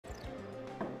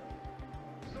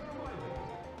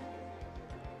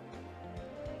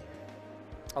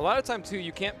A lot of time too,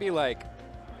 you can't be like,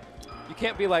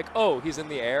 oh, he's in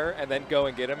the air and then go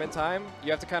and get him in time.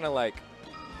 You have to kind of like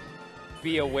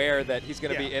be aware that he's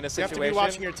going to be in a situation. You have to be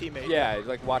watching your teammate. Yeah,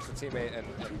 like watch the teammate and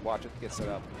watch it get set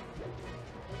up.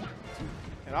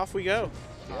 And off we go.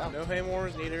 Yeah. No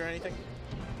hammers needed or anything.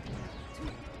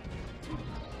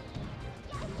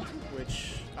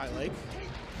 Which I like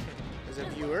as a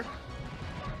viewer.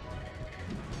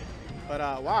 But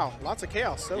wow, lots of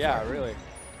chaos so far. Yeah, really.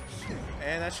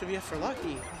 And that should be it for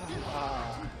Lucky.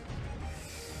 I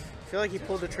feel like he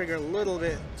pulled the trigger a little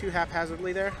bit too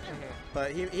haphazardly there.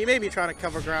 But he may be trying to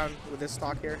cover ground with this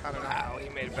stock here. I don't know. Wow, he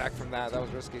made it back from that. That was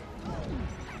risky.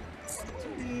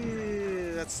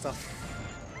 That's tough.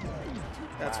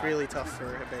 That's really tough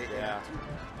for Abate. Yeah.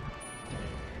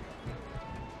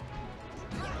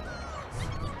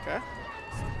 Okay.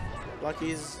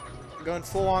 Lucky's going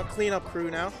full-on cleanup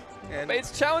crew now. And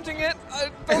Abate's challenging it.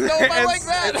 I don't know if I like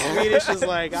that. And Swedish is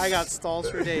like, I got stalls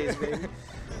for days, baby.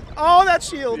 Oh, that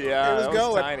shield. Yeah, it was that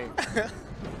going. tiny.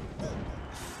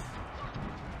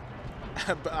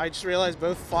 But I just realized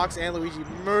both Fox and Luigi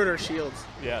murder shields.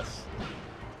 Yes.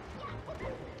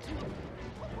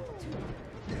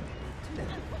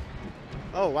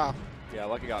 Oh, wow. Yeah,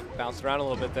 Lucky got bounced around a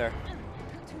little bit there.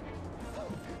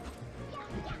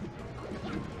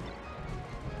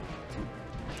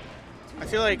 I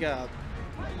feel like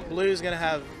Blue's going to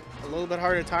have a little bit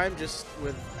harder time just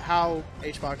with how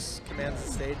Hbox commands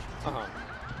the stage.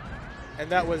 And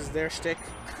that was their shtick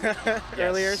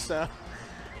earlier, so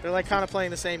they're like kind of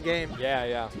playing the same game. Yeah,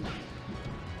 yeah.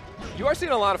 You are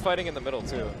seeing a lot of fighting in the middle,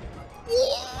 too.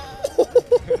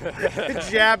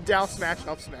 Jab, down smash,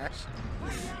 up smash.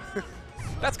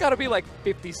 That's got to be like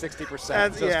 50,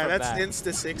 60%. Yeah, that's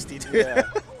insta 60, dude. Yeah.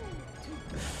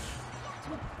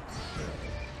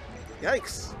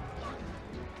 Yikes.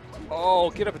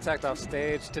 Oh, get up attacked off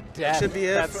stage to death. That should be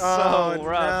it. That's oh, so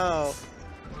rough.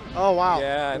 No. Oh, wow.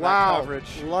 Yeah, and wow. that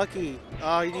coverage. Lucky.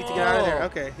 Oh, you need to get out of there.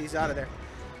 Okay, he's out of there.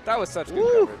 That was such good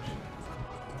Woo. coverage.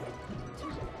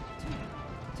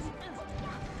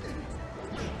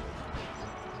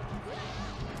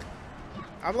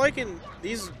 I'm liking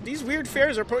these weird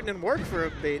fairs are putting in work for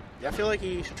Abate. I feel like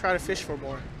he should try to fish for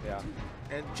more. Yeah.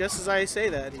 And just as I say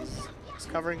that, he's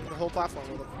covering the whole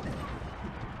platform with it.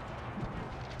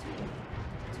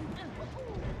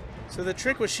 So the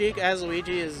trick with Sheik as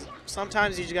Luigi is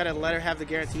sometimes you just got to let her have the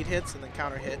guaranteed hits and then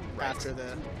counter hit after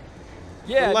the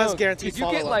less guaranteed you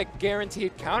get like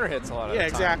guaranteed counter hits a lot of the time. Yeah,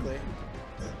 exactly.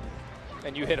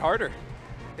 And you hit harder.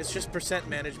 It's just percent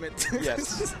management.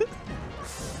 Yes.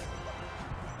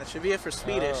 That should be it for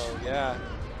Swedish. Oh, yeah.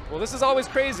 Well, this is always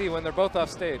crazy when they're both off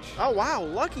stage. Oh, wow.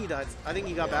 Lucky died. I think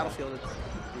he got battlefielded.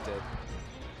 He did.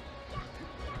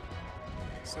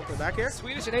 Simple back here.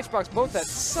 Swedish and Hbox both at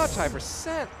such high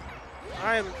percent.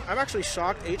 I'm actually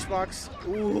shocked. Hbox.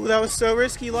 Ooh, that was so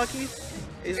risky, Lucky.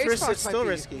 His wrist is still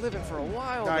risky. Living for a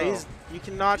while. No, you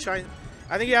cannot shine.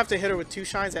 I think you have to hit her with 2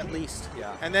 shines at least.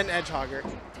 Yeah. And then edge hog her.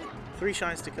 3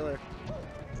 shines to kill her.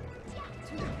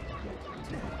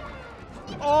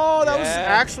 Oh, that was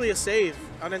actually a save.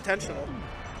 Unintentional.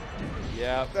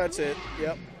 Yeah. That's it.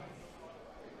 Yep.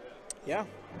 Yeah.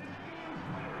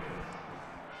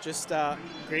 Just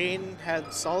Green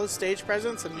had solid stage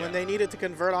presence, and when they needed to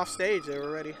convert off stage, they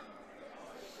were ready.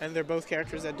 And they're both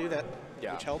characters that do that,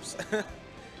 which helps. It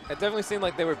definitely seemed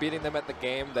like they were beating them at the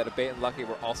game that Abate and Lucky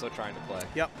were also trying to play.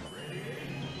 Yep.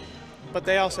 But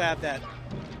they also have that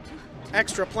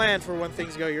extra plan for when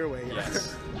things go your way. You know?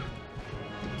 Yes.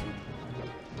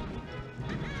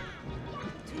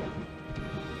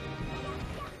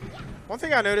 One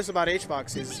thing I noticed about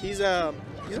Hbox is he's a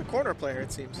corner player,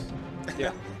 it seems.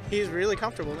 Yeah. He's really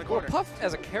comfortable in the corner. Well, Puff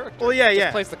as a character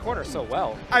plays the corner so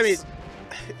well. I mean,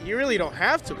 you really don't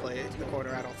have to play the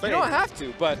corner, I don't think. You don't have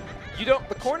to, but you don't.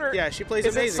 The corner she plays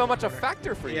isn't amazing so much a corner.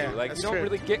 factor for you. Like, you don't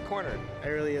really get cornered. It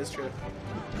really is true.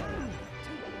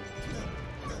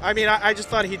 I mean, I just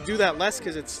thought he'd do that less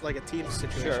because it's like a team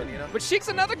situation, you know? But Sheik's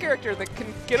another character that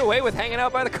can get away with hanging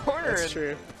out by the corner. That's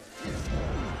true.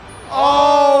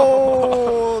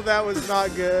 Oh, that was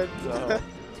not good. So.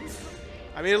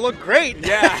 I mean, it looked great.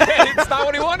 Yeah, it's not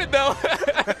what he wanted, though.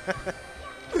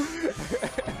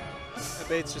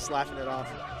 Abate's just laughing it off.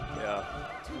 Yeah.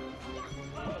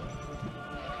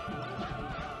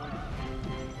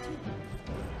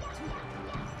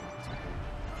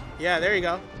 Yeah, there you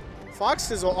go. Fox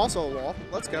is also a wall.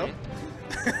 Let's go.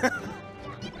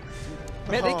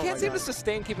 Man, they can't seem to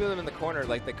sustain keeping them in the corner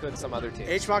like they could some other teams.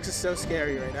 Hbox is so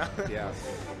scary right now. Yeah.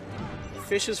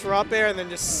 Fishes for up air and then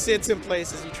just sits in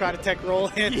place as you try to tech roll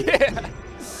in. Yeah.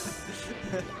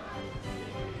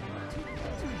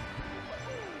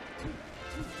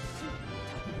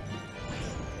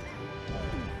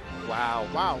 Wow.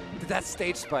 Wow. Did that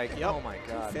stage spike? Yep. Oh my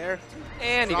god. Fair.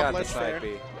 And he got the ledge fair. side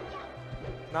B.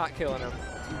 Not killing him.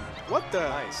 What the?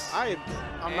 Nice.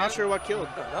 I'm not sure what killed.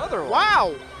 Another one.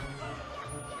 Wow.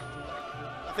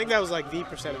 I think that was like the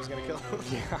percent it was gonna kill him.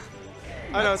 Yeah.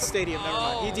 Oh no, it's stadium. Never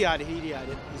mind. He Oh. DI'd it. He DI'd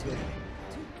it. He's good.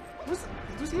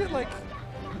 Was he at like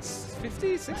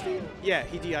 50, 60? Yeah,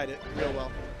 he DI'd it real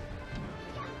well.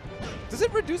 Does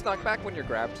it reduce knockback when you're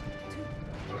grabbed?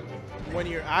 When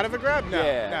you're out of a grab, no,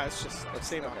 Yeah. no, it's just the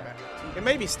same okay. knockback. It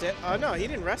may be stale. No, he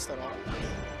didn't rest at all.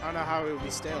 I don't know how it would be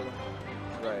stale.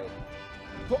 Right.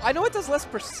 Well, I know it does less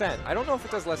percent. I don't know if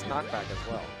it does less knockback as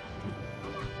well.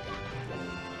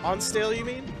 On stale, you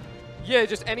mean? Yeah,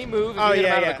 just any move, if Oh, you hit him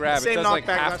yeah, out of yeah. the grab, Same it does like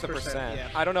knockback, half less the percent, yeah.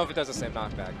 I don't know if it does the same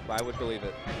knockback, but I would believe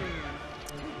it.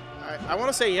 I want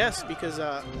to say yes because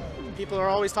people are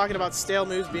always talking about stale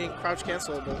moves being crouch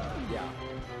cancelable. Yeah.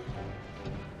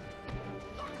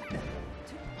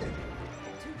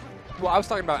 Well, I was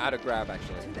talking about out of grab,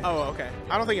 actually. Oh, okay.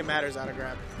 I don't think it matters out of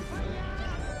grab.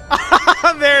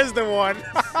 There's the one.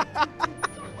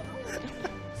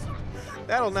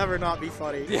 That'll never not be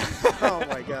funny. Yeah. Oh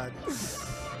my god.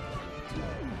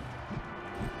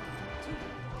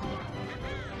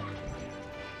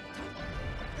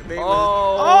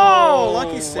 Oh,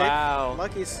 lucky sick. Wow.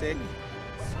 Lucky sick.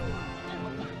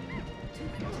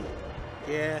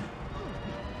 Yeah.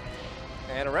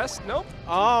 And a rest? Nope.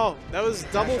 Oh, that was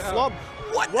double Cash out. flub.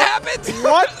 What happened?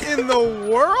 What in the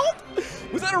world?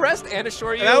 Was that a rest and a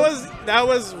short you? That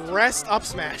was rest up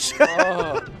smash.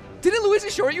 Oh. Didn't Luigi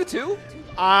short you too?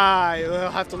 I'll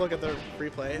have to look at the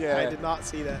replay. Yeah. I did not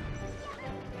see that.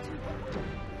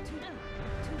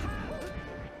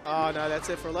 Oh no, that's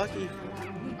it for Lucky.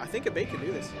 I think Abate can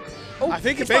do this. Oh, I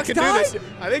think Hbox Abate can do this. died?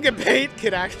 I think Abate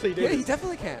can actually do Yeah, he this.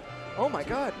 definitely can. Oh my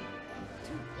god.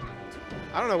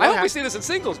 I don't know I what hope we happened. see this in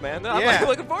singles, man. I'm Yeah. like,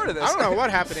 looking forward to this. I don't know what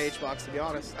happened to Hbox, to be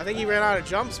honest. I think he ran out of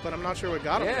jumps, but I'm not sure what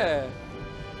got him. Yeah.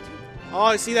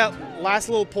 Oh, you see that last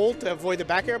little pull to avoid the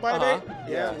back air by Abate? Yeah,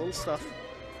 Yeah. little stuff.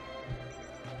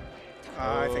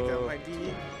 I think that might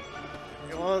be.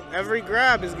 Well, every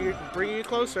grab is bringing you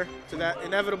closer to that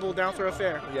inevitable down throw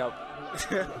fair. Yep.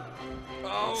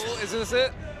 Oh, is this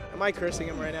it? Am I cursing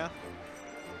him right now?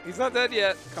 He's not dead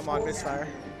yet. Come on, misfire.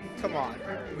 Come on.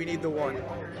 We need the one.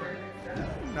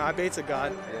 Nah, Abate's a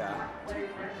god. Yeah.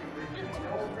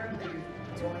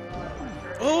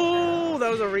 Oh, that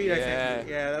was a read, I Yeah. think.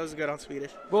 Yeah, that was good on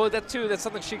Swedish. Well, that's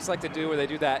something Sheiks like to do, where they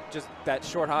do that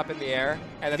short hop in the air,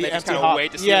 and then The they just empty kind of hop.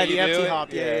 wait to see yeah, what you the do. empty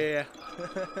hop. Yeah.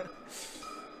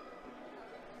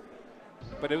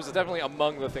 But it was definitely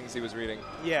among the things he was reading.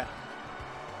 Yeah.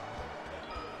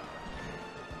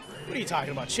 What are you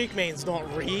talking about? Cheek mains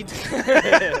don't read.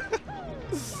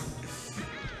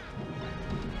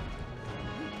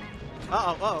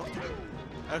 Uh-oh.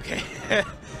 Okay.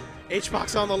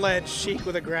 Hbox on the ledge, Sheik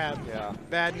with a grab. Yeah.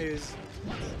 Bad news.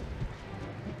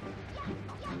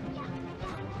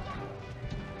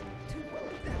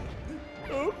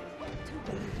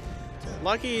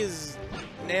 Lucky is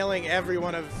nailing every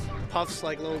one of Puff's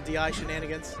like little DI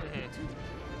shenanigans,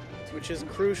 which is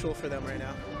crucial for them right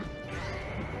now.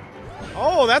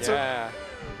 Oh, that's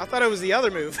I thought it was the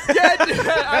other move. Yeah,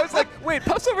 I was like, wait,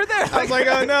 Puff's over there. I was like,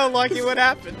 oh no, Lucky, what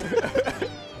happened?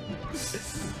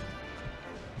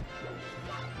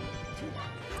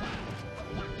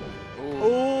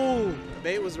 Ooh,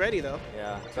 Abate was ready though.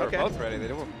 Yeah, they were both ready. They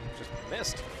just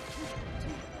missed.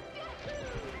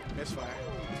 Misfire.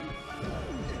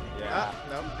 Yeah.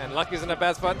 No. And Lucky's in a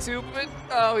bad spot too, but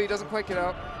oh, he doesn't quite get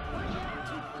out.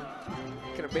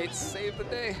 Can Abate save the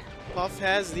day? Puff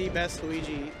has the best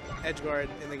Luigi edge guard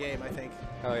in the game, I think.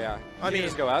 Oh yeah. I mean,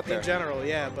 just go out there. in general,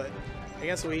 yeah, but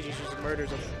against Luigi, she just murders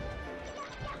him.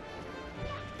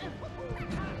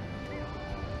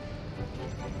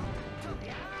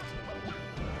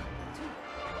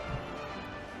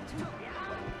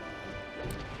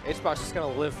 Hbox is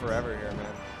gonna live forever here,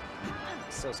 man.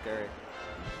 It's so scary.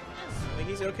 I think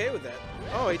he's okay with that.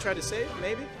 Oh, he tried to save,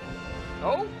 maybe?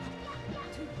 Oh.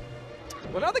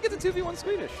 Well, now they get the 2v1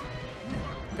 Swedish.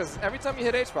 Because every time you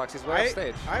hit Hbox, he's way off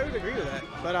stage. I would agree with that.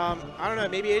 But I don't know,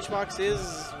 maybe Hbox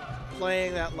is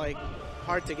playing that like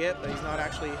hard to get, but he's not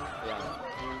actually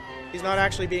he's not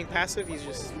actually being passive, he's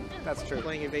just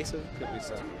playing evasive. Could be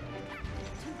so.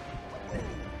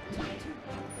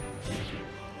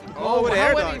 Oh, what how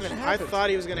air that dodge. even I happened? thought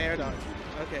he was gonna air dodge.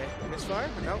 Okay. Misfire?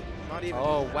 Nope, not even.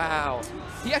 Oh, wow.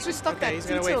 He actually stuck Okay, that he's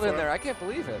gonna wait detail for in it. there. I can't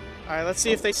believe it. Alright, let's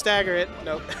see if they stagger it.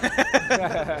 Nope.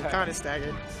 Kind of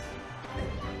staggered.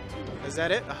 Is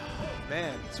that it? Oh,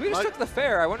 man. Swedish took the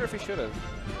fair. I wonder if he should have.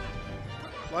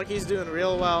 Lucky's doing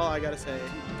real well, I gotta say.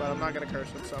 But I'm not gonna curse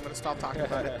him, so I'm gonna stop talking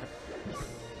about it.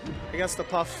 against the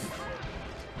Puff.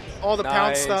 All the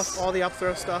pound stuff, all the up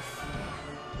throw stuff,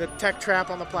 the tech trap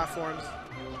on the platforms.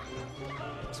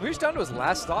 Swedish down to his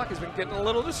last stock. He's been getting a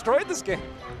little destroyed this game.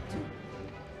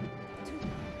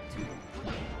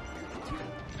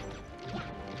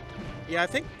 Yeah, I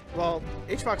think, well,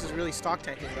 Hbox is really stock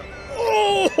tanking though.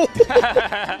 Oh!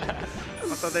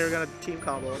 I thought they were going to team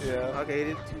combo. Yeah.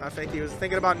 Okay, I think he was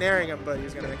thinking about naring him, but he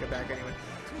was going to make it back anyway.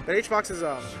 But Hbox is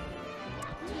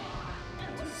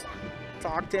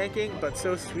stock tanking, but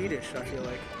so Swedish, I feel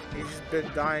like. He's just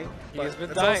been dying. He's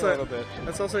been dying a little bit.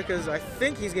 That's also because I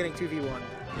think he's getting 2v1.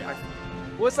 Yeah.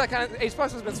 What's that kind of...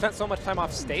 Hbox has been spent so much time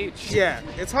off stage. Yeah,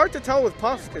 it's hard to tell with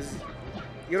Puff because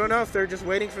you don't know if they're just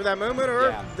waiting for that moment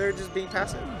or they're just being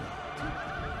passive.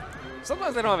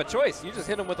 Sometimes they don't have a choice. You just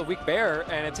hit them with a weak bear,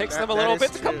 and it takes them a little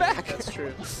bit to come back. That's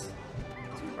true.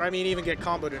 Or I mean, even get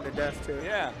comboed into death, too.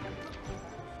 Yeah.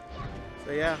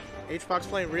 So, yeah, Hbox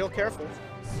playing real careful.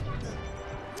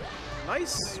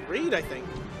 Nice read, I think,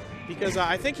 because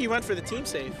I think he went for the team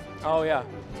save. Oh, yeah.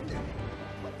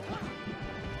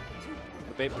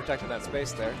 Abate protecting that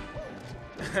space there.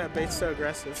 Abate's so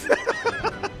aggressive.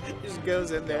 He just goes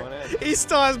in there. He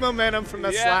still has momentum from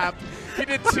the slap. He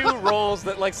did 2 rolls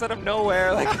that like sent him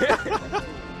nowhere. Like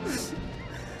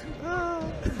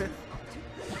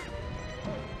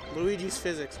Luigi's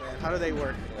physics, man. How do they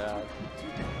work? Yeah.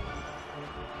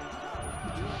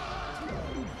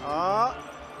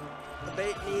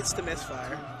 Abate needs to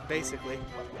misfire, basically.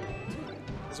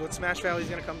 Is what Smash Valley is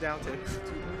going to come down to.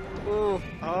 Ooh.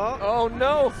 Oh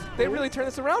no! They really turned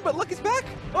this around, but look, he's back!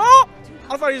 Oh!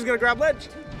 I thought he was going to grab ledge.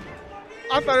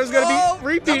 I thought it was going to be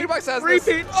repeat.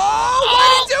 Repeat. Oh! Why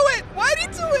did he do it? Why did he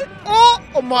do it?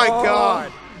 Oh my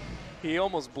God. He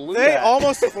almost blew that. They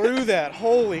almost threw that.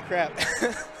 Holy crap.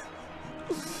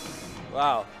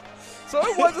 Wow. So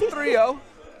it was a 3-0.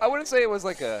 I wouldn't say it was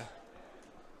like a,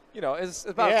 you know, it's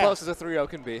about as close as a 3-0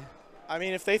 can be. I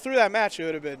mean, if they threw that match, it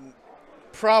would have been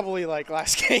probably like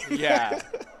last game. Yeah.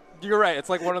 You're right. It's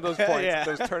like one of those points,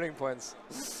 those turning points.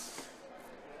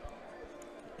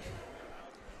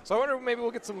 So I wonder if maybe we'll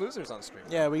get some losers on stream.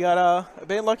 Yeah, we got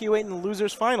Abate Lucky Wait in the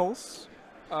losers finals.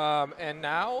 And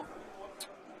now,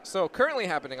 so currently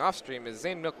happening off stream is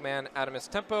Zane Milkman, Adamus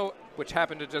Tempo, which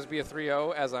happened to just be a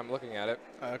 3-0 as I'm looking at it.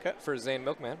 Okay. For Zane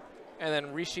Milkman. And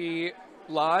then Rishi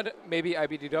Lod, maybe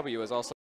IBDW is also